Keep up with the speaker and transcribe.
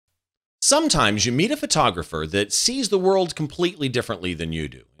Sometimes you meet a photographer that sees the world completely differently than you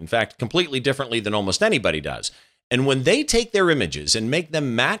do. In fact, completely differently than almost anybody does. And when they take their images and make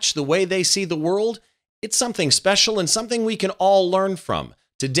them match the way they see the world, it's something special and something we can all learn from.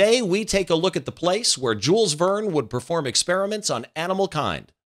 Today, we take a look at the place where Jules Verne would perform experiments on animal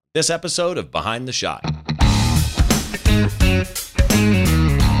kind. This episode of Behind the Shot.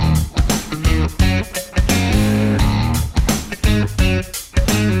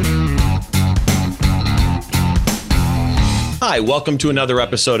 Hi, welcome to another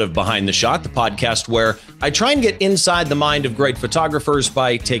episode of Behind the Shot, the podcast where I try and get inside the mind of great photographers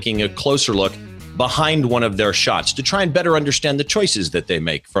by taking a closer look behind one of their shots to try and better understand the choices that they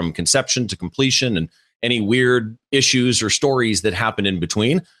make from conception to completion and any weird issues or stories that happen in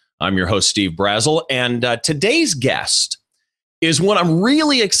between. I'm your host, Steve Brazel, and today's guest is one I'm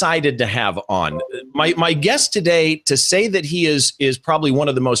really excited to have on. My guest today, to say that he is probably one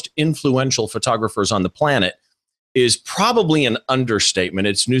of the most influential photographers on the planet is probably an understatement.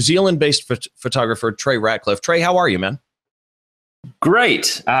 It's New Zealand-based photographer Trey Ratcliffe. Trey, how are you, man?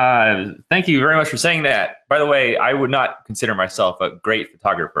 Great. Thank you very much for saying that. By the way, I would not consider myself a great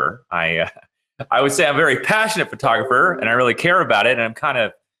photographer. I would say I'm a very passionate photographer, and I really care about it, and I'm kind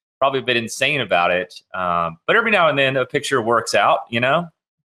of probably a bit insane about it. But every now and then a picture works out, you know?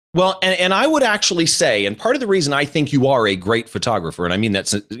 Well, and I would actually say, and part of the reason I think you are a great photographer, and I mean that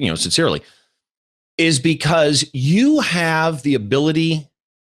sincerely, is because you have the ability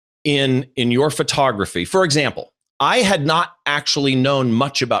in your photography. For example, I had not actually known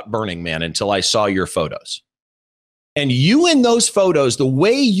much about Burning Man until I saw your photos. And you in those photos, the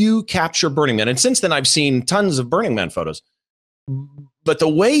way you capture Burning Man, and since then I've seen tons of Burning Man photos, but the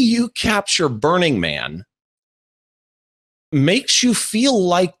way you capture Burning Man makes you feel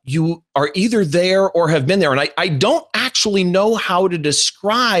like you are either there or have been there. And I don't actually know how to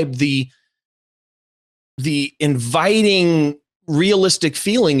describe the inviting, realistic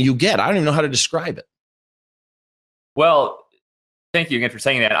feeling you get. I don't even know how to describe it. Well, thank you again for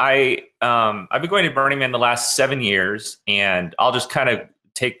saying that. I've been going to Burning Man the last 7 years, and I'll just kind of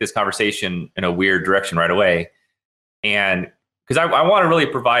take this conversation in a weird direction right away. And because I want to really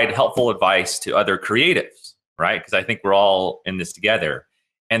provide helpful advice to other creatives, right? Because I think we're all in this together.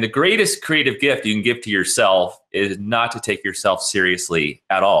 And the greatest creative gift you can give to yourself is not to take yourself seriously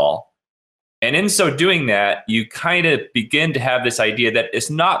at all. And in so doing that, you kind of begin to have this idea that it's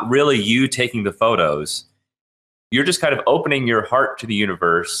not really you taking the photos. You're just kind of opening your heart to the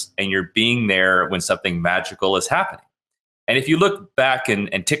universe, and you're being there when something magical is happening. And if you look back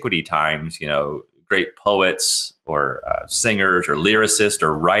in antiquity times, you know, great poets or singers or lyricists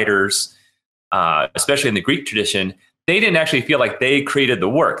or writers, especially in the Greek tradition, they didn't actually feel like they created the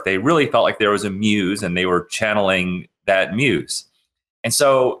work. They really felt like there was a muse, and they were channeling that muse. And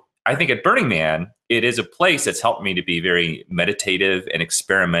so I think at Burning Man, it is a place that's helped me to be very meditative and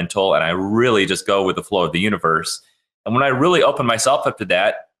experimental. And I really just go with the flow of the universe. And when I really open myself up to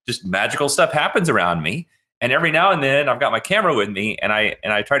that, just magical stuff happens around me. And every now and then I've got my camera with me, and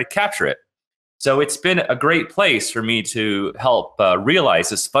I try to capture it. So it's been a great place for me to help realize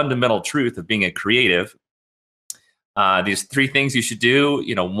this fundamental truth of being a creative. These 3 things you should do,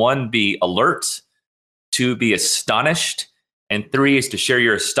 1, be alert, 2, be astonished, and 3 is to share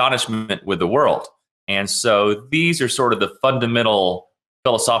your astonishment with the world. And so these are sort of the fundamental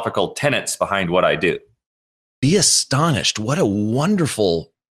philosophical tenets behind what I do. Be astonished. What a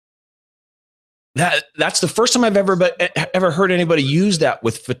wonderful... That's the first time I've ever heard anybody use that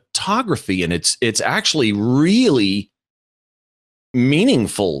with photography, and it's actually really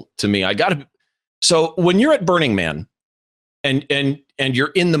meaningful to me. So when you're at Burning Man and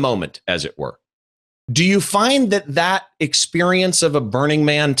you're in the moment, as it were, do you find that experience of a Burning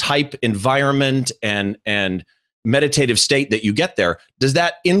Man type environment and meditative state that you get there, does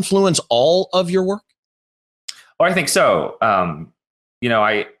that influence all of your work? Oh, I think so.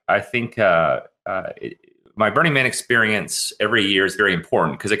 I think my Burning Man experience every year is very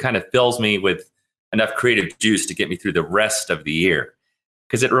important because it kind of fills me with enough creative juice to get me through the rest of the year.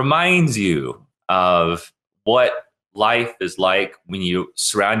 Because it reminds you of what life is like when you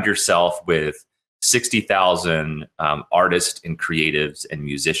surround yourself with 60,000 artists and creatives and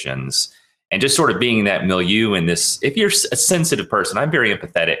musicians, and just sort of being in that milieu in this. If you're a sensitive person, I'm very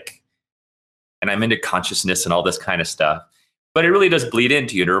empathetic, and I'm into consciousness and all this kind of stuff. But it really does bleed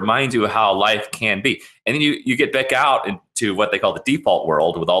into you to remind you of how life can be. And then you get back out into what they call the default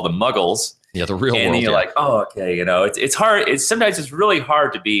world with all the muggles. Yeah, the real world. And you're like, oh, okay, it's hard. Sometimes it's really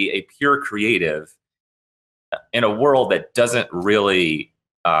hard to be a pure creative in a world that doesn't really,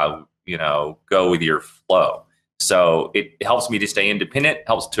 go with your flow. So it helps me to stay independent,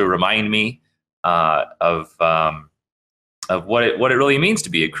 helps to remind me of what it really means to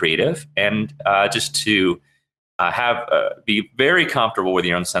be a creative, and just to be very comfortable with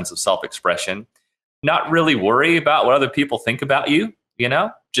your own sense of self-expression, not really worry about what other people think about you,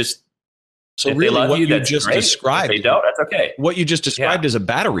 just so if really they love what you, you that's just great. described, If they don't, that's okay. what you just described is a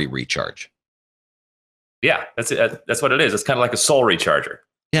battery recharge. Yeah, that's it. That's what it is. It's kind of like a soul recharger.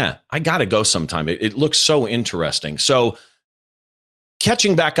 Yeah, I got to go sometime. It looks so interesting. So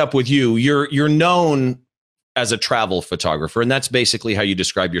catching back up with you, you're known as a travel photographer, and that's basically how you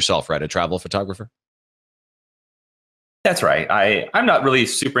describe yourself, right? A travel photographer? That's right. I'm not really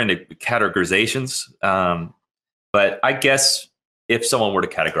super into categorizations, but I guess if someone were to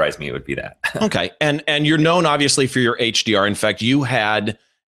categorize me, it would be that. Okay, and you're known obviously for your HDR. In fact, you had,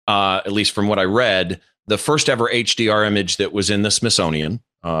 at least from what I read, the first ever HDR image that was in the Smithsonian,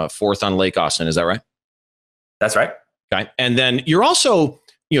 fourth on Lake Austin. Is that right? That's right. Okay, and then you're also,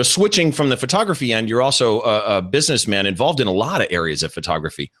 switching from the photography end, you're also a businessman involved in a lot of areas of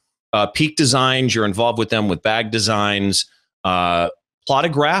photography. Peak Designs, you're involved with them with bag designs.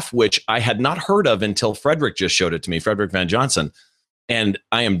 Plotograph, which I had not heard of until Frederick just showed it to me, Frederick Van Johnson. And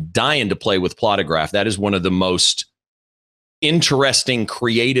I am dying to play with Plotograph. That is one of the most interesting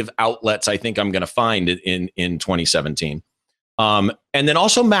creative outlets I think I'm going to find in 2017. And then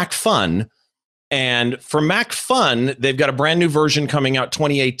also Mac Fun. And for Mac Fun, they've got a brand new version coming out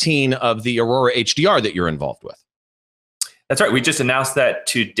 2018 of the Aurora HDR that you're involved with. That's right. We just announced that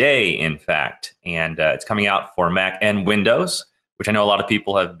today, in fact, and it's coming out for Mac and Windows, which I know a lot of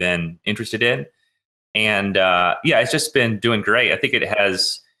people have been interested in. And it's just been doing great. I think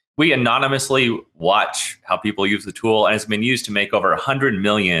we anonymously watch how people use the tool, and it's been used to make over 100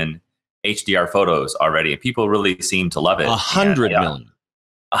 million HDR photos already. And people really seem to love it. 100 million.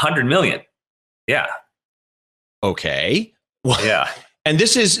 100 million. Yeah. Okay. Well, yeah. And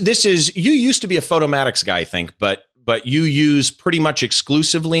this is, you used to be a Photomatics guy, I think, but you use pretty much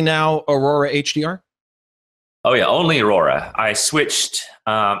exclusively now Aurora HDR? Oh yeah, only Aurora. I switched.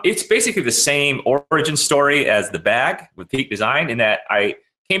 It's basically the same origin story as the bag with Peak Design, in that I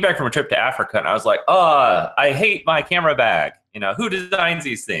came back from a trip to Africa and I was like, I hate my camera bag. Who designs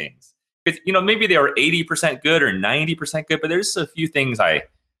these things? Because, maybe they were 80% good or 90% good, but there's a few things I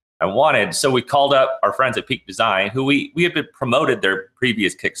wanted. So we called up our friends at Peak Design, who we had been promoted their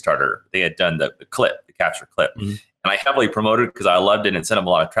previous Kickstarter. They had done the capture clip. Mm-hmm. And I heavily promoted because I loved it and sent them a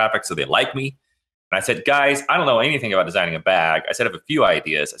lot of traffic, so they liked me. And I said, guys, I don't know anything about designing a bag. I said, I have a few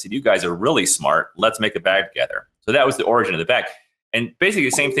ideas. I said, you guys are really smart. Let's make a bag together. So that was the origin of the bag. And basically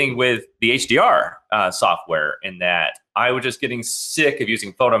the same thing with the HDR software, in that I was just getting sick of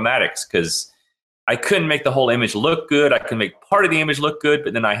using Photomatics because I couldn't make the whole image look good. I could make part of the image look good,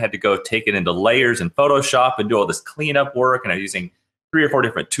 but then I had to go take it into layers in Photoshop and do all this cleanup work. And I was using 3 or 4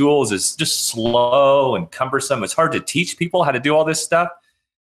 different tools. It's just slow and cumbersome. It's hard to teach people how to do all this stuff.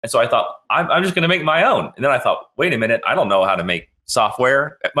 And so I thought, I'm just going to make my own. And then I thought, wait a minute, I don't know how to make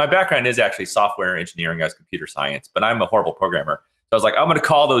software. My background is actually software engineering as computer science, but I'm a horrible programmer. So I was like, I'm going to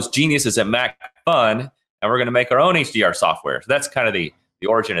call those geniuses at Mac Fun, and we're going to make our own HDR software. So that's kind of the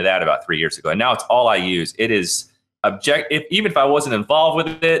origin of that about 3 years ago. And now it's all I use. It is even if I wasn't involved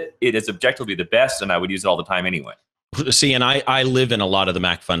with it, it is objectively the best, and I would use it all the time anyway. See, and I live in a lot of the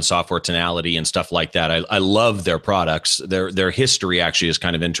Mac Fun software tonality and stuff like that. I love their products. Their history actually is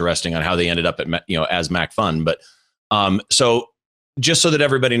kind of interesting on how they ended up at as Mac Fun. But so just so that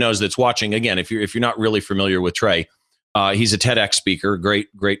everybody knows that's watching, again, if you're not really familiar with Trey, he's a TEDx speaker. Great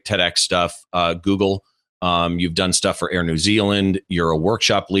TEDx stuff. Google. You've done stuff for Air New Zealand. You're a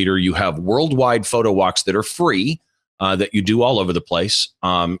workshop leader. You have worldwide photo walks that are free. That you do all over the place.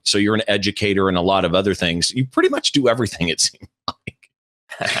 So you're an educator and a lot of other things. You pretty much do everything, it seems like.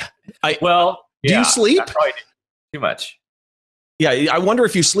 Do you sleep? Too much. Yeah, I wonder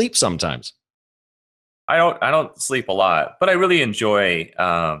if you sleep sometimes. I don't sleep a lot, but I really enjoy.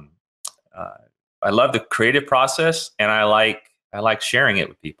 I love the creative process, and I like sharing it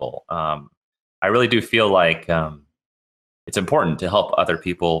with people. I really do feel like it's important to help other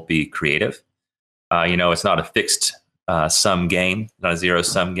people be creative. It's not a fixed sum game, not a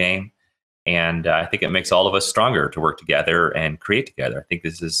zero-sum game. And I think it makes all of us stronger to work together and create together. I think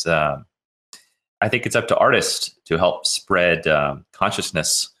it's up to artists to help spread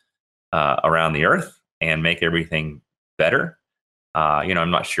consciousness around the earth and make everything better.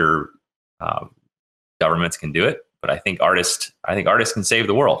 I'm not sure governments can do it, but I think artists can save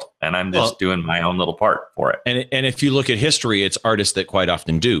the world. And I'm just doing my own little part for it. And if you look at history, it's artists that quite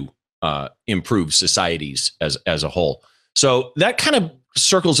often do improve societies as a whole. So that kind of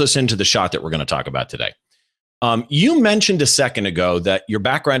circles us into the shot that we're going to talk about today. You mentioned a second ago that your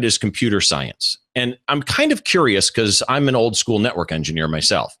background is computer science. And I'm kind of curious because I'm an old school network engineer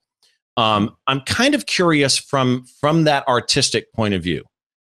myself. I'm kind of curious from that artistic point of view.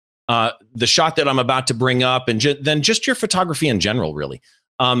 The shot that I'm about to bring up, and then just your photography in general, really.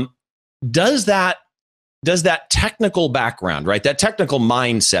 Does that technical background, right? That technical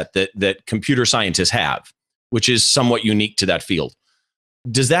mindset that computer scientists have, which is somewhat unique to that field,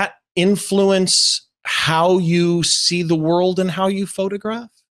 does that influence how you see the world and how you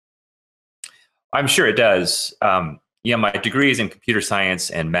photograph? I'm sure it does. My degree is in computer science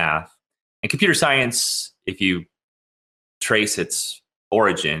and math. And computer science, if you trace its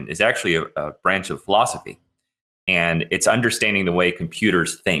origin, is actually a branch of philosophy. And it's understanding the way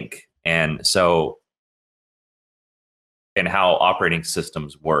computers think. And how operating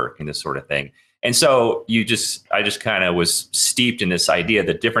systems work and this sort of thing. And so I just kind of was steeped in this idea,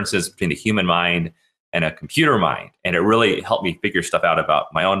 the differences between the human mind and a computer mind. And it really helped me figure stuff out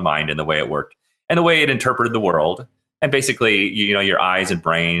about my own mind and the way it worked and the way it interpreted the world. And basically, your eyes and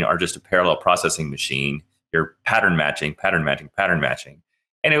brain are just a parallel processing machine. You're pattern matching.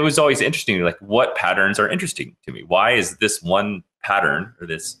 And it was always interesting, like, what patterns are interesting to me? Why is this one pattern or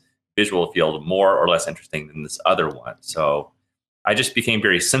this visual field more or less interesting than this other one? So I just became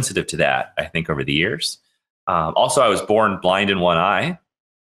very sensitive to that, I think, over the years. Also, I was born blind in one eye.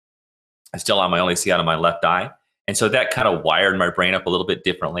 I still am. I only see out of my left eye. And so that kind of wired my brain up a little bit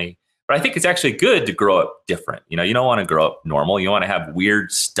differently. But I think it's actually good to grow up different. You don't want to grow up normal. You want to have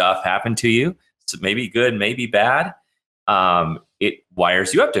weird stuff happen to you. So maybe good, maybe bad. It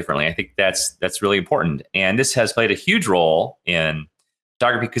wires you up differently. I think that's really important. And this has played a huge role in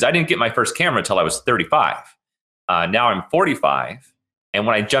photography because I didn't get my first camera until I was 35. Now I'm 45. And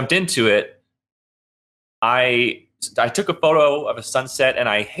when I jumped into it, I took a photo of a sunset and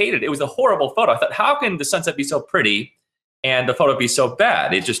I hated it. It was a horrible photo. I thought, how can the sunset be so pretty and the photo be so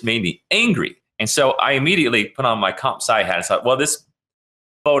bad? It just made me angry. And so I immediately put on my comp sci hat and thought, well, this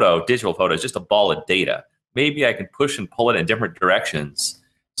digital photo, is just a ball of data. Maybe I can push and pull it in different directions.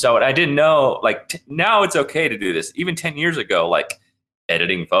 So I didn't know, now it's okay to do this. Even 10 years ago,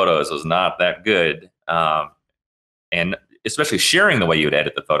 editing photos was not that good. And especially sharing the way you would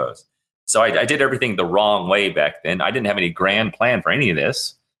edit the photos. So I did everything the wrong way back then. I didn't have any grand plan for any of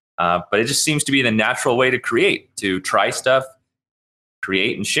this, but it just seems to be the natural way to create, to try stuff,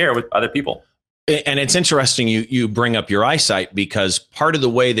 create and share with other people. And it's interesting you bring up your eyesight, because part of the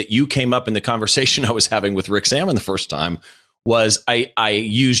way that you came up in the conversation I was having with Rick Sammon the first time was I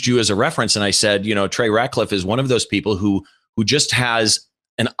used you as a reference, and I said, Trey Ratcliffe is one of those people who just has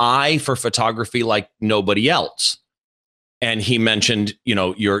an eye for photography like nobody else. And he mentioned,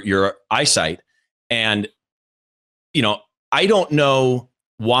 your eyesight. And, I don't know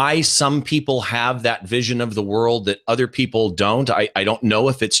why some people have that vision of the world that other people don't. I don't know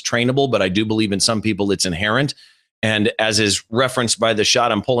if it's trainable, but I do believe in some people it's inherent. And as is referenced by the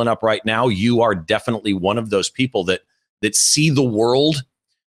shot I'm pulling up right now, you are definitely one of those people that see the world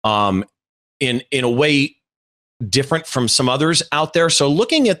in a way different from some others out there. So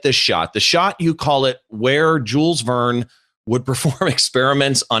looking at this shot, the shot, you call it Where Jules Verne Would Perform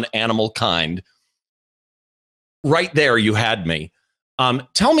Experiments on Animal Kind. Right there, you had me.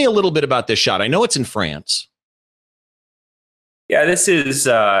 Tell me a little bit about this shot. I know it's in France. Yeah, this is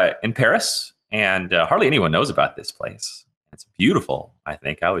in Paris, and hardly anyone knows about this place. It's beautiful, I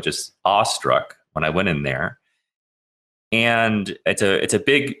think. I was just awestruck when I went in there. And it's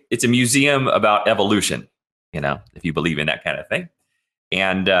a museum about evolution, if you believe in that kind of thing.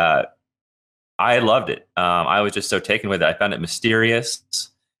 And I loved it. I was just so taken with it. I found it mysterious.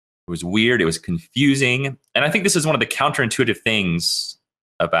 It was weird. It was confusing. And I think this is one of the counterintuitive things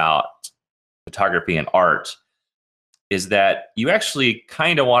about photography and art, is that you actually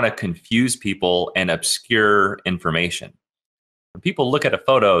kind of want to confuse people and obscure information. When people look at a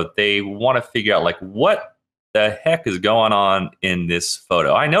photo, they want to figure out, what the heck is going on in this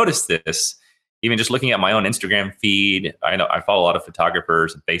photo? I noticed this even just looking at my own Instagram feed. I know I follow a lot of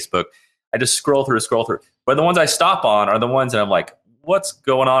photographers on Facebook. I just scroll through. But the ones I stop on are the ones that I'm like, what's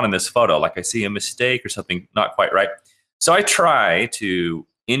going on in this photo? I see a mistake or something not quite right. So I try to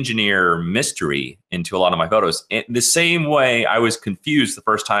engineer mystery into a lot of my photos. In the same way I was confused the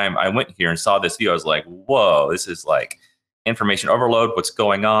first time I went here and saw this view. I was like, whoa, this is information overload. What's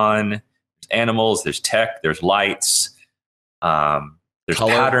going on? There's animals, there's tech, there's lights, there's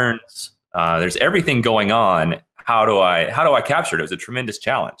color, patterns, there's everything going on. How do I capture it? It was a tremendous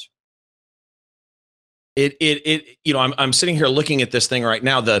challenge. I'm sitting here looking at this thing right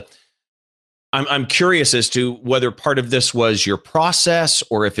now. I'm curious as to whether part of this was your process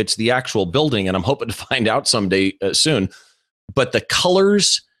or if it's the actual building, and I'm hoping to find out someday soon. But the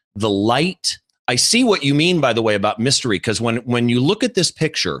colors, the light, I see what you mean, by the way, about mystery, because when you look at this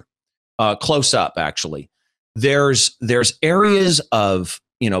picture close up, actually, there's areas of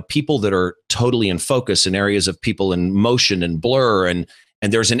people that are totally in focus and areas of people in motion and blur, and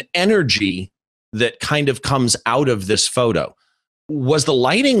there's an energy that kind of comes out of this photo. Was the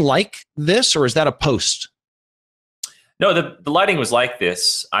lighting like this, or is that a post? No, the lighting was like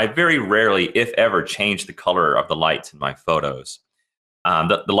this. I very rarely, if ever, change the color of the lights in my photos.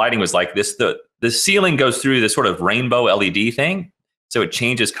 The lighting was like this. The ceiling goes through this sort of rainbow LED thing, so it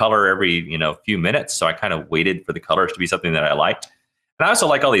changes color every few minutes. So I kind of waited for the colors to be something that I liked. And I also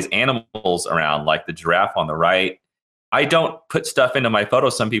like all these animals around, like the giraffe on the right. I don't put stuff into my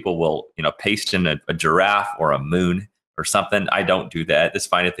photos. Some people will paste in a giraffe or a moon or something. I don't do that. It's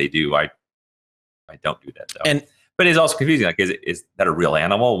fine if they do. I don't do that though. But it's also confusing. Like, is that a real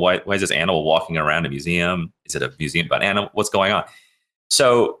animal? Why is this animal walking around a museum? Is it a museum about animal? What's going on?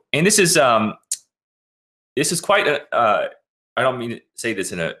 So, and this is quite a. I don't mean to say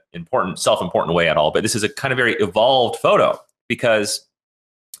this in a self-important way at all, but this is a kind of very evolved photo, because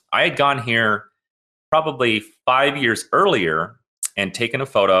I had gone here probably 5 years earlier and taken a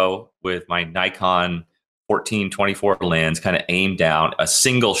photo with my Nikon 14-24 lens, kind of aimed down, a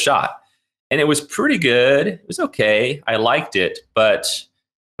single shot. And it was pretty good. It was okay. I liked it. But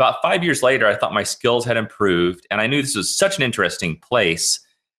about 5 years later, I thought my skills had improved. And I knew this was such an interesting place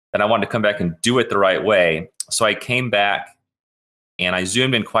that I wanted to come back and do it the right way. So I came back and I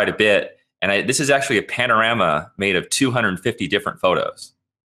zoomed in quite a bit. And this is actually a panorama made of 250 different photos.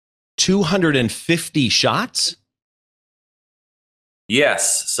 250 shots?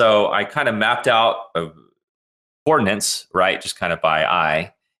 Yes. So I kind of mapped out coordinates, right? Just kind of by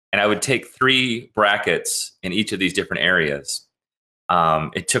eye. And I would take 3 brackets in each of these different areas.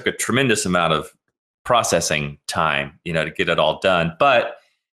 It took a tremendous amount of processing time, to get it all done. But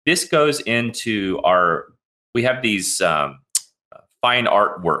this goes into we have these fine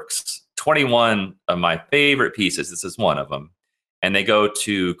art works, 21 of my favorite pieces. This is one of them. And they go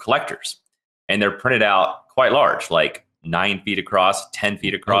to collectors. And they're printed out quite large, like 9 feet across, 10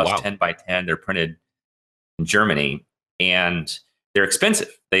 feet across, 10 by 10. They're printed in Germany. And they're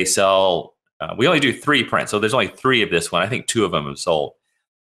expensive. They sell, we only do 3 prints. So there's only 3 of this one. I think 2 of them have sold.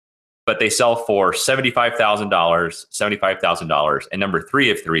 But they sell for $75,000, and number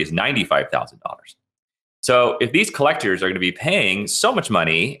 3 of 3 is $95,000. So if these collectors are going to be paying so much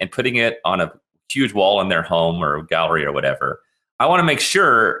money and putting it on a huge wall in their home or gallery or whatever, I want to make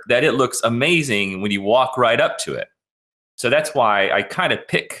sure that it looks amazing when you walk right up to it. So that's why I kind of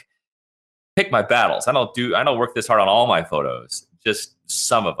pick my battles. I don't work this hard on all my photos, just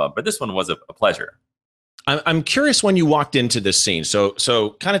some of them. But this one was a pleasure. I'm curious, when you walked into this scene. So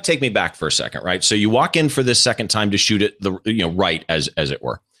kind of take me back for a second, right? So you walk in for this second time to shoot it right, as it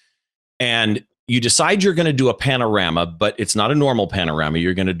were, and you decide you're going to do a panorama, but it's not a normal panorama.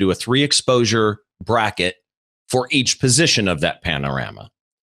 You're going to do a 3 exposure bracket for each position of that panorama.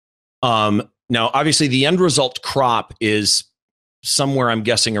 Now, obviously, the end result crop is somewhere, I'm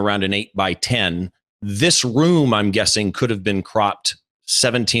guessing, around an 8 by 10. This room, I'm guessing, could have been cropped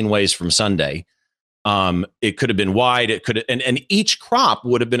 17 ways from Sunday. It could have been wide. It could have, and each crop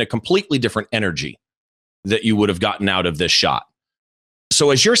would have been a completely different energy that you would have gotten out of this shot. So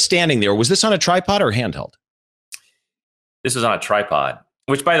as you're standing there, was this on a tripod or handheld? This was on a tripod,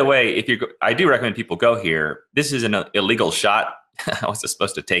 which, by the way, I do recommend people go here. This is an illegal shot. I was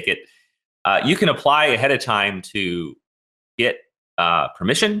supposed to take it. You can apply ahead of time to get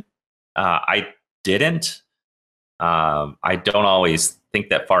permission. I didn't. I don't always think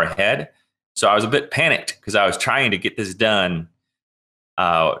that far ahead. So I was a bit panicked because I was trying to get this done,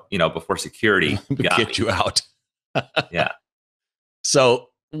 before security get you out. Yeah. So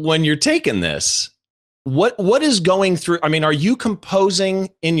when you're taking this, what is going through? I mean, are you composing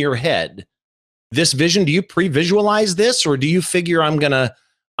in your head this vision? Do you pre-visualize this, or do you figure I'm gonna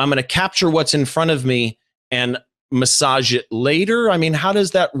capture what's in front of me and massage it later? I mean, how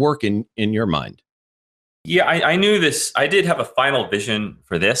does that work in your mind? Yeah, I knew this. I did have a final vision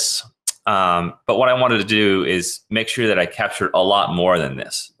for this. But what I wanted to do is make sure that I captured a lot more than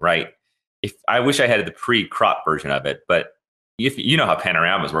this, right? I wish I had the pre-crop version of it, but if you know how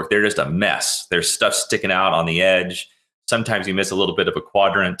panoramas work, they're just a mess. There's stuff sticking out on the edge. Sometimes you miss a little bit of a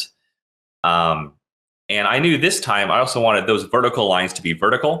quadrant. And I knew this time I also wanted those vertical lines to be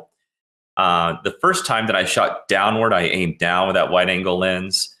vertical. The first time that I shot downward, I aimed down with that wide angle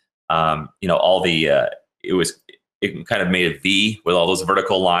lens. it kind of made a V with all those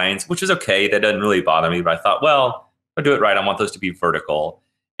vertical lines, which is okay. That doesn't really bother me. But I thought, well, if I do it right, I want those to be vertical.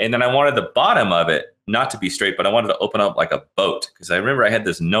 And then I wanted the bottom of it not to be straight, but I wanted to open up like a boat, because I remember I had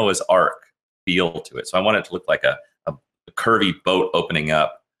this Noah's Ark feel to it. So I wanted it to look like a curvy boat opening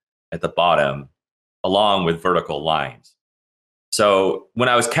up at the bottom along with vertical lines. So when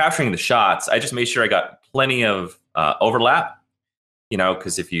I was capturing the shots, I just made sure I got plenty of overlap,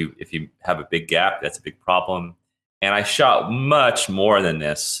 because if you have a big gap, that's a big problem. And I shot much more than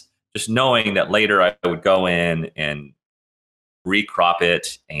this, just knowing that later I would go in and recrop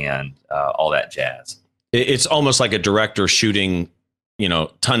it and all that jazz. It's almost like a director shooting,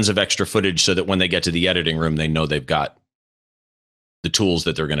 tons of extra footage so that when they get to the editing room, they know they've got the tools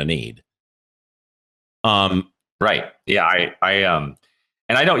that they're going to need. Right. Yeah.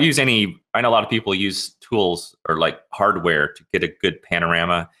 And I don't use any, I know a lot of people use tools or like hardware to get a good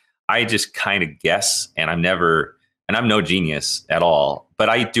panorama. I just kind of guess, and I'm no genius at all, but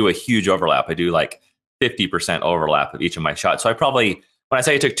I do a huge overlap. I do like 50% overlap of each of my shots. So I probably, when I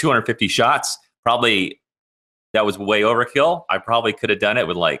say I took 250 shots, probably that was way overkill. I probably could have done it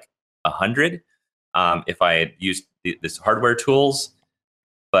with like 100 if I had used this hardware tools,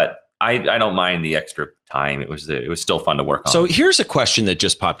 but I don't mind the extra time. It was still fun to work on. So here's a question that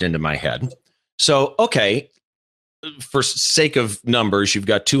just popped into my head. So, okay, for sake of numbers, you've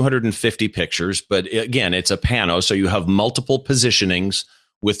got 250 pictures, but again, it's a pano. So you have multiple positionings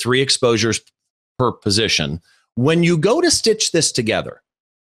with 3 exposures per position. When you go to stitch this together,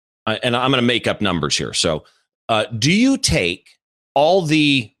 and I'm going to make up numbers here. So do you take all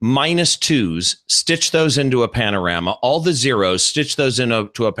the -2s, stitch those into a panorama, all the 0s, stitch those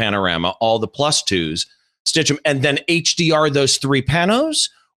into a panorama, all the +2s, stitch them, and then HDR those 3 panos?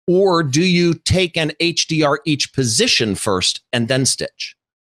 Or do you take an HDR each position first and then stitch?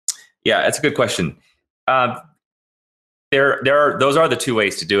 Yeah, that's a good question. Those are the 2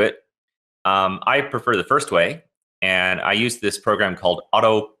 ways to do it. I prefer the first way, and I use this program called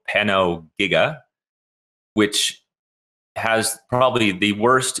AutoPano Giga, which has probably the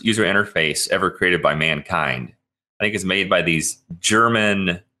worst user interface ever created by mankind. I think it's made by these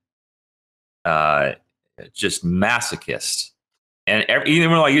German, just masochists. And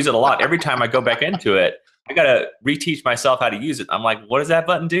even though I use it a lot, every time I go back into it, I got to reteach myself how to use it. I'm like, what does that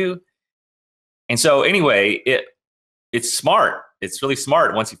button do? And so anyway, it's smart. It's really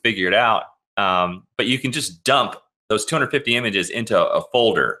smart once you figure it out. But you can just dump those 250 images into a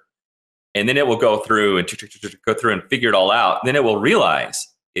folder, and then it will go through and figure it all out. Then it will realize,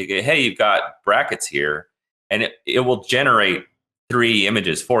 hey, you've got brackets here, and it will generate 3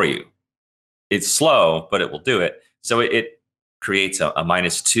 images for you. It's slow, but it will do it. So it creates a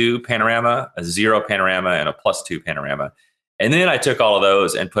 -2 panorama, a 0 panorama, and a +2 panorama. And then I took all of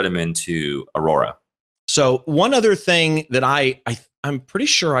those and put them into Aurora. So one other thing that I'm pretty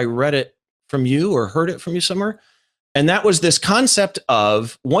sure I read it from you or heard it from you somewhere, and that was this concept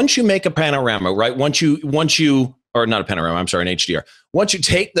of once you make a panorama, right? Once you or not a panorama, I'm sorry, an HDR. Once you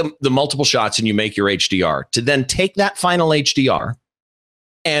take the multiple shots and you make your HDR, to then take that final HDR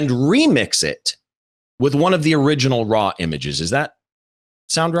and remix it with one of the original raw images. Does that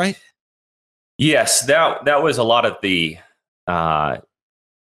sound right? Yes, that was a lot of the.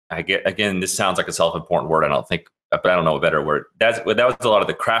 Again, this sounds like a self-important word. But I don't know a better word. That was a lot of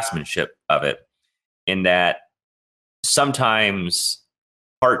the craftsmanship of it, in that sometimes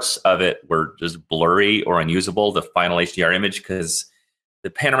parts of it were just blurry or unusable, the final HDR image, because the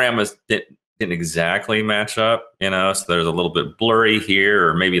panoramas didn't exactly match up, so there's a little bit blurry here,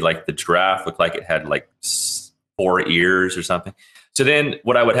 or maybe like the giraffe looked like it had like 4 ears or something. So then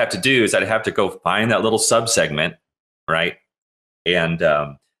what I would have to do is I'd have to go find that little subsegment, right? And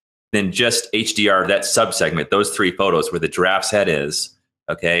then just HDR that subsegment, those 3 photos where the giraffe's head is,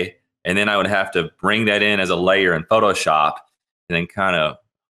 okay? And then I would have to bring that in as a layer in Photoshop and then kind of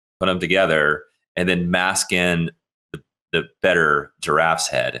put them together and then mask in the better giraffe's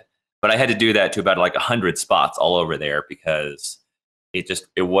head. But I had to do that to about like 100 spots all over there, because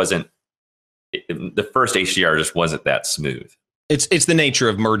the first HDR just wasn't that smooth. It's the nature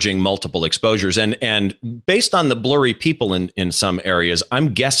of merging multiple exposures, and based on the blurry people in some areas,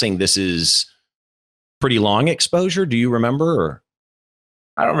 I'm guessing this is pretty long exposure. Do you remember? Or?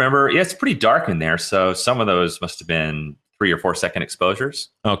 I don't remember. Yeah, it's pretty dark in there, so some of those must have been 3 or 4 second exposures.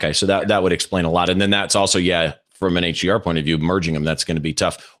 Okay, so that would explain a lot, and then that's also from an HDR point of view, merging them, that's going to be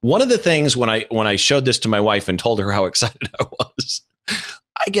tough. One of the things when I showed this to my wife and told her how excited I was,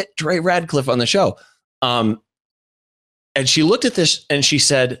 I get Dre Radcliffe on the show. And she looked at this and she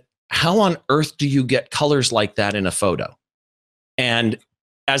said, how on earth do you get colors like that in a photo? And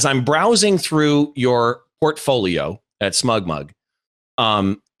as I'm browsing through your portfolio at SmugMug.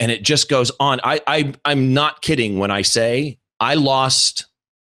 And it just goes on. I'm not kidding when I say I lost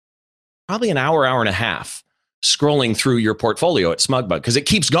probably an hour and a half scrolling through your portfolio at SmugMug because it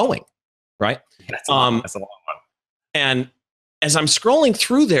keeps going, right? That's a long one. And as I'm scrolling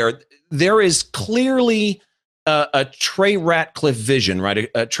through there is clearly a Trey Ratcliffe vision, right?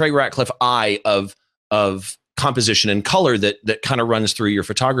 A Trey Ratcliffe eye of composition and color that kind of runs through your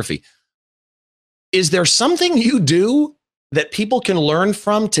photography. Is there something you do that people can learn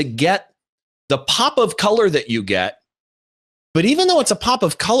from to get the pop of color that you get? But even though it's a pop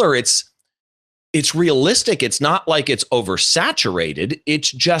of color, it's realistic. It's not like it's oversaturated.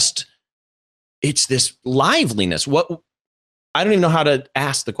 It's this liveliness. I don't even know how to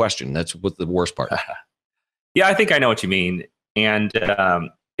ask the question. That's what the worst part. Yeah, I think I know what you mean. And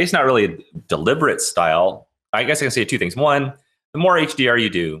it's not really a deliberate style. I guess I can say two things. One, the more HDR you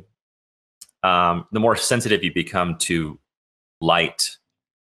do, the more sensitive you become to light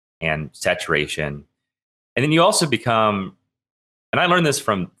and saturation. And then you also become, and I learned this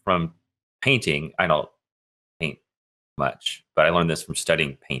from painting. I don't paint much, but I learned this from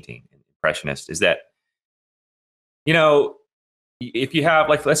studying painting and Impressionist, is that, if you have,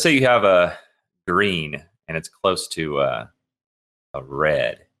 like, let's say you have a green and it's close to a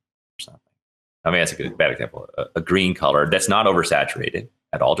red or something. I mean, that's a bad example. A green color that's not oversaturated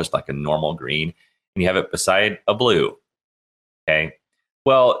at all, just like a normal green, and you have it beside a blue. Okay.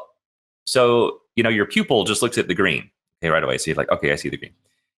 Well, so, your pupil just looks at the green, okay, right away. So you're like, okay, I see the green.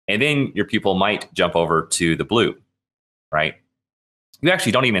 And then your pupil might jump over to the blue, right? You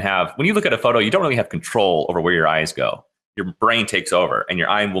actually don't even have, when you look at a photo, you don't really have control over where your eyes go. Your brain takes over and your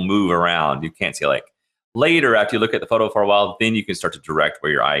eye will move around. You can't see, like, later after you look at the photo for a while, then you can start to direct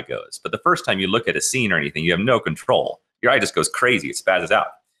where your eye goes. But the first time you look at a scene or anything, you have no control. Your eye just goes crazy. It spazzes out.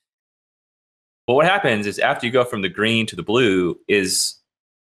 But what happens is after you go from the green to the blue is,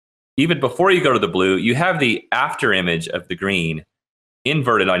 even before you go to the blue, you have the after image of the green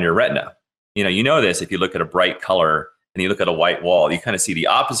inverted on your retina. You know this if you look at a bright color and you look at a white wall, you kind of see the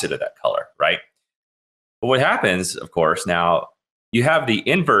opposite of that color, right? But what happens, of course, now you have the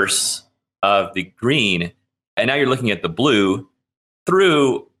inverse of the green, and now you're looking at the blue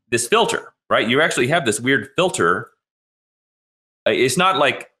through this filter, right? You actually have this weird filter. It's not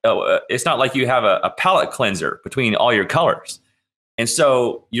like you have a palette cleanser between all your colors. And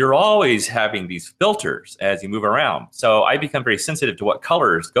so you're always having these filters as you move around. So I become very sensitive to what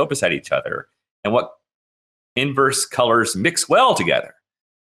colors go beside each other and what inverse colors mix well together.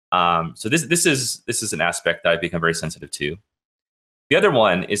 So this is an aspect that I've become very sensitive to. The other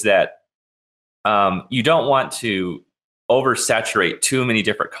one is that you don't want to oversaturate too many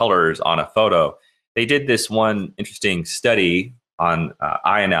different colors on a photo. They did this one interesting study on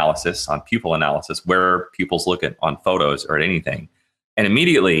eye analysis, on pupil analysis, where pupils look at on photos or at anything. And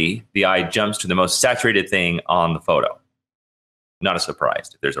immediately the eye jumps to the most saturated thing on the photo. Not a surprise.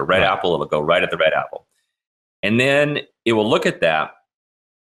 If there's a red apple, it'll go right at the red apple. And then it will look at that,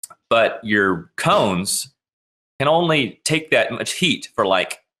 but your cones can only take that much heat for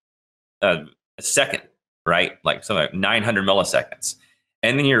like a second, right? Like something like 900 milliseconds.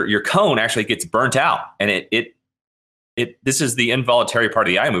 And then your cone actually gets burnt out, and this is the involuntary part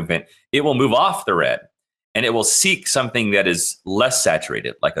of the eye movement. It will move off the red, and it will seek something that is less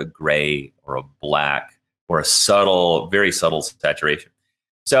saturated, like a gray or a black or a subtle, very subtle saturation.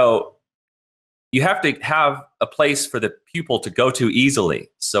 So you have to have a place for the pupil to go to easily,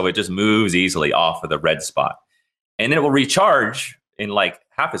 so it just moves easily off of the red spot. And then it will recharge in like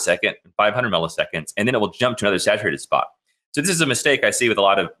half a second, 500 milliseconds, and then it will jump to another saturated spot. So this is a mistake I see with a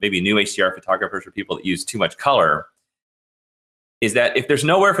lot of maybe new HDR photographers or people that use too much color, is that if there's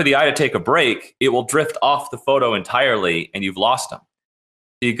nowhere for the eye to take a break, it will drift off the photo entirely and you've lost them.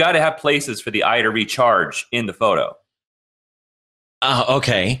 So you've got to have places for the eye to recharge in the photo.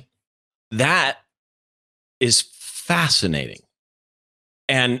 Okay. That is fascinating.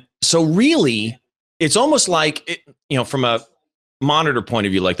 And so really, it's almost like, from a monitor point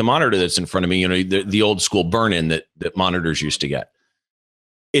of view, like the monitor that's in front of me, the old school burn-in that monitors used to get.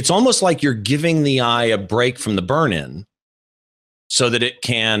 It's almost like you're giving the eye a break from the burn-in so that it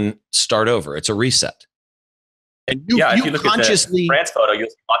can start over. It's a reset. And if you look consciously at the France photo, you'll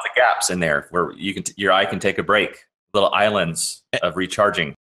see lots of gaps in there where your eye can take a break, little islands of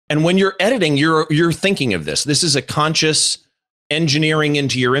recharging. And when you're editing, you're thinking of this. This is a conscious engineering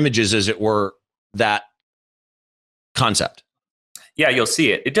into your images, as it were, that concept. Yeah, you'll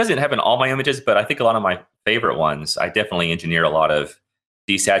see it. It doesn't have in all my images, but I think a lot of my favorite ones, I definitely engineer a lot of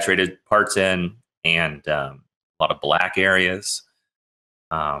desaturated parts in, and a lot of black areas.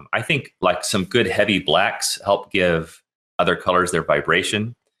 I think like some good heavy blacks help give other colors their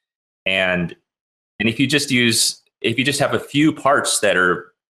vibration. And if you just have a few parts that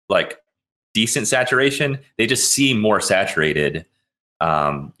are like decent saturation, they just seem more saturated,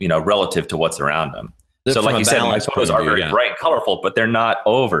 relative to what's around them. So like you said, my photos are very bright and colorful, but they're not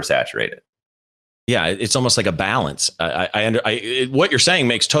oversaturated. Yeah, it's almost like a balance. What you're saying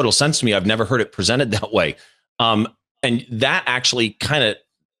makes total sense to me. I've never heard it presented that way. And that actually kind of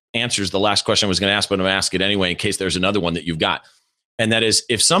answers the last question I was going to ask, but I'm going to ask it anyway in case there's another one that you've got. And that is,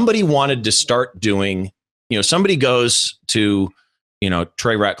 if somebody wanted to start doing, somebody goes to,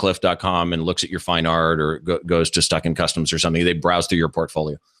 TreyRatcliffe.com and looks at your fine art, or goes to Stuck in Customs or something, they browse through your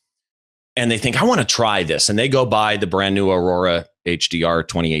portfolio and they think, I want to try this. And they go buy the brand new Aurora HDR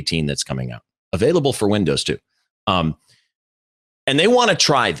 2018 that's coming out, available for Windows too. And they want to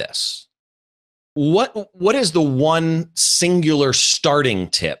try this. What is the one singular starting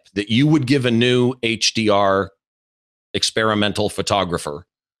tip that you would give a new HDR experimental photographer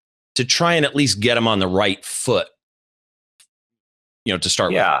to try and at least get them on the right foot, to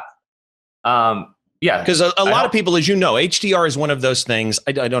start with? Yeah. Because a lot of people, as you know, HDR is one of those things.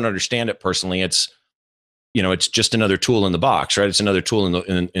 I don't understand it personally. It's, it's just another tool in the box, right? It's another tool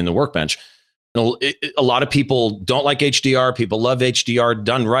in the workbench. A lot of people don't like HDR. People love HDR.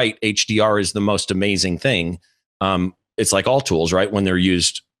 Done right, HDR is the most amazing thing. It's like all tools, right? When they're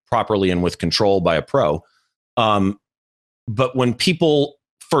used properly and with control by a pro. But when people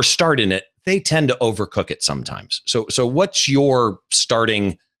first start in it, they tend to overcook it sometimes. So what's your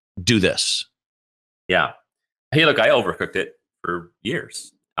starting, do this? Yeah. Hey, look, I overcooked it for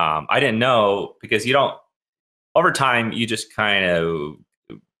years. I didn't know, because over time, you just kind of,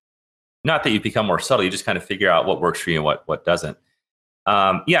 not that you become more subtle, you just kind of figure out what works for you and what doesn't.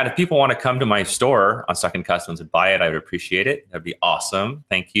 And if people want to come to my store on Stuck in Customs and buy it, I would appreciate it. That'd be awesome.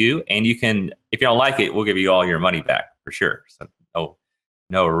 Thank you. And you can, if you don't like it, we'll give you all your money back for sure. So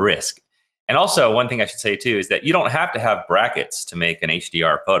no risk. And also, one thing I should say too is that you don't have to have brackets to make an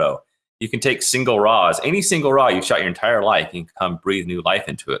HDR photo. You can take single RAWs, any single RAW you've shot your entire life, you can come breathe new life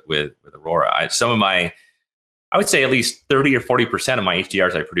into it with Aurora. I would say at least 30 or 40% of my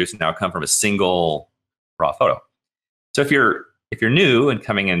HDRs I produce now come from a single RAW photo. So if you're new and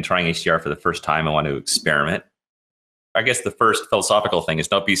coming in and trying HDR for the first time and want to experiment, I guess the first philosophical thing is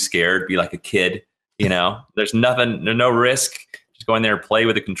don't be scared, be like a kid. There's no risk. Just go in there and play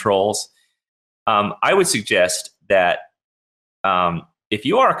with the controls. I would suggest that if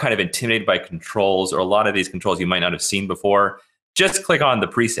you are kind of intimidated by controls, or a lot of these controls you might not have seen before, just click on the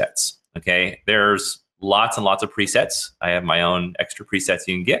presets. Okay, there's lots and lots of presets. I have my own extra presets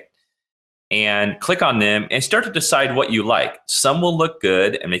you can get, and click on them and start to decide what you like. Some will look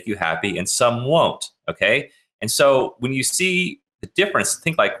good and make you happy, and some won't. Okay, and so when you see the difference,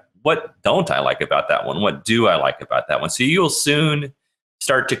 think like, what don't I like about that one? What do I like about that one? So you'll soon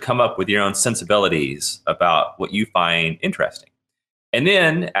start to come up with your own sensibilities about what you find interesting. And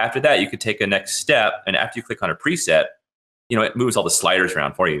then after that, you could take a next step. And after you click on a preset, it moves all the sliders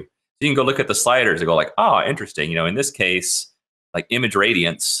around for you. So you can go look at the sliders and go like, oh, interesting. In this case, like image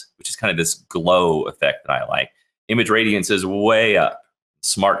radiance, which is kind of this glow effect that I like. Image radiance is way up.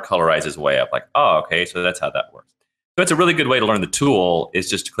 Smart colorize is way up. Like, oh, okay, so that's how that works. So it's a really good way to learn the tool, is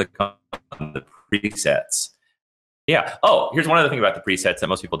just to click on the presets. Yeah. Oh, here's one other thing about the presets that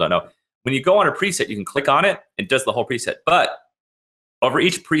most people don't know. When you go on a preset, you can click on it. It does the whole preset. But over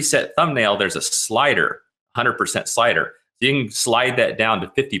each preset thumbnail, there's a slider, 100% slider. So you can slide that down to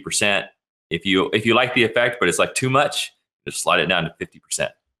 50%. If you like the effect, but it's like too much, just slide it down to 50%.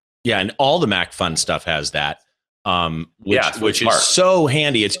 Yeah, and all the Mac Fun stuff has that, which is so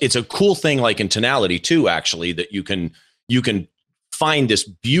handy. It's a cool thing, like in Tonality too, actually, that you can find this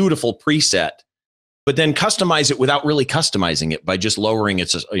beautiful preset, but then customize it without really customizing it by just lowering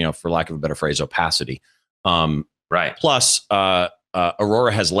its, for lack of a better phrase, opacity. Right. Plus,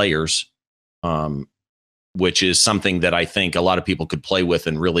 Aurora has layers, which is something that I think a lot of people could play with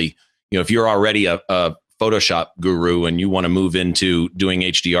and really, if you're already a Photoshop guru and you want to move into doing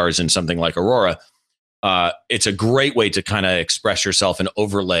HDRs in something like Aurora, it's a great way to kind of express yourself and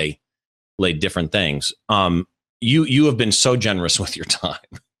overlay different things. You have been so generous with your time.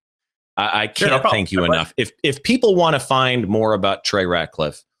 I can't thank you enough. If people want to find more about Trey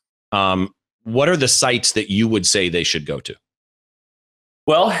Ratcliffe, what are the sites that you would say they should go to?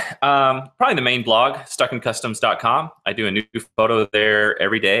 Well, probably the main blog, stuckincustoms.com. I do a new photo there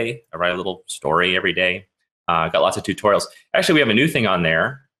every day. I write a little story every day. Got lots of tutorials. Actually, we have a new thing on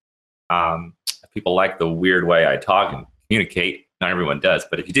there. People like the weird way I talk and communicate. Not everyone does,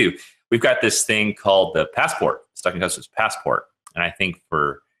 but if you do, we've got this thing called the Passport, Stuck in Customs Passport. And I think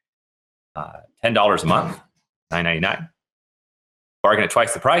for $10 a month, $9.99, bargain at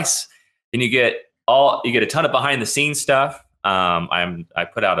twice the price. Then you get a ton of behind the scenes stuff. I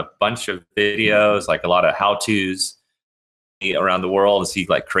put out a bunch of videos, like a lot of how-tos around the world, to see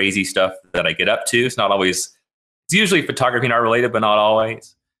like crazy stuff that I get up to. It's usually photography and art related, but not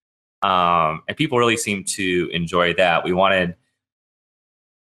always. And people really seem to enjoy that. We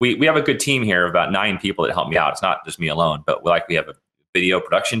have a good team here of about 9 people that help me out. It's not just me alone, but we have a video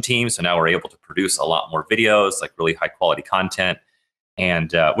production team. So now we're able to produce a lot more videos, like really high quality content.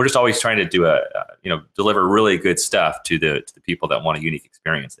 And we're just always trying to deliver really good stuff to the people that want a unique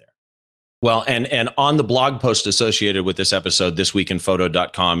experience there. Well, and on the blog post associated with this episode,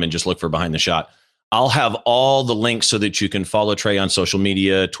 thisweekinphoto.com, and just look for Behind the Shot, I'll have all the links so that you can follow Trey on social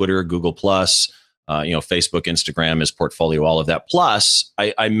media, Twitter, Google+, Facebook, Instagram, his portfolio, all of that. Plus,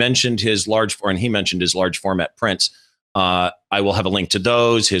 I mentioned he mentioned his large format prints. I will have a link to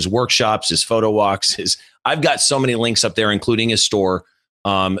those, his workshops, his photo walks, I've got so many links up there, including his store,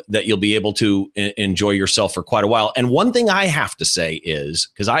 that you'll be able to enjoy yourself for quite a while. And one thing I have to say is,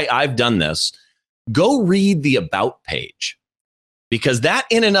 because I've done this, go read the About page, because that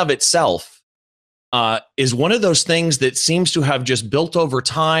in and of itself is one of those things that seems to have just built over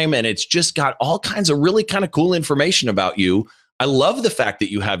time, and it's just got all kinds of really kind of cool information about you. I love the fact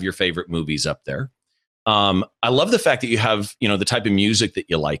that you have your favorite movies up there. I love the fact that you have, the type of music that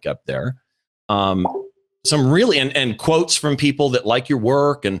you like up there. Some really, and quotes from people that like your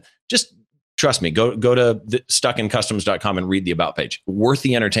work, and just trust me, go to stuckincustoms.com and read the About page. Worth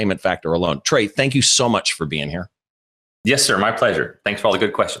the entertainment factor alone. Trey, thank you so much for being here. Yes, sir. My pleasure. Thanks for all the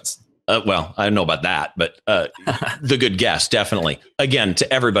good questions. Well, I don't know about that, but the good guess, definitely. Again,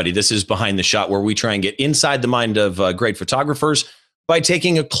 to everybody, this is Behind the Shot, where we try and get inside the mind of great photographers by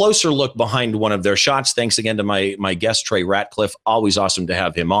taking a closer look behind one of their shots. Thanks again to my guest, Trey Ratcliffe. Always awesome to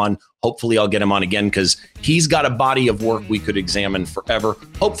have him on. Hopefully I'll get him on again, because he's got a body of work we could examine forever.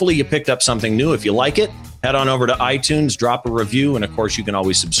 Hopefully you picked up something new. If you like it, head on over to iTunes, drop a review, and of course you can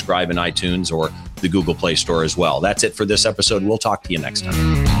always subscribe in iTunes or the Google Play Store as well. That's it for this episode. We'll talk to you next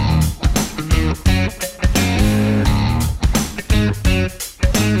time.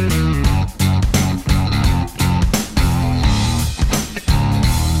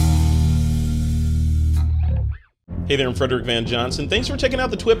 Hey there, I'm Frederick Van Johnson. Thanks for checking out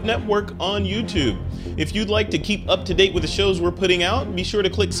the TWIP Network on YouTube. If you'd like to keep up to date with the shows we're putting out, be sure to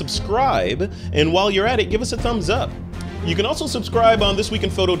click subscribe. And while you're at it, give us a thumbs up. You can also subscribe on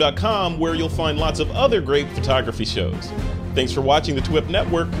thisweekinphoto.com, where you'll find lots of other great photography shows. Thanks for watching the TWIP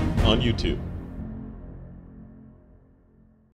Network on YouTube.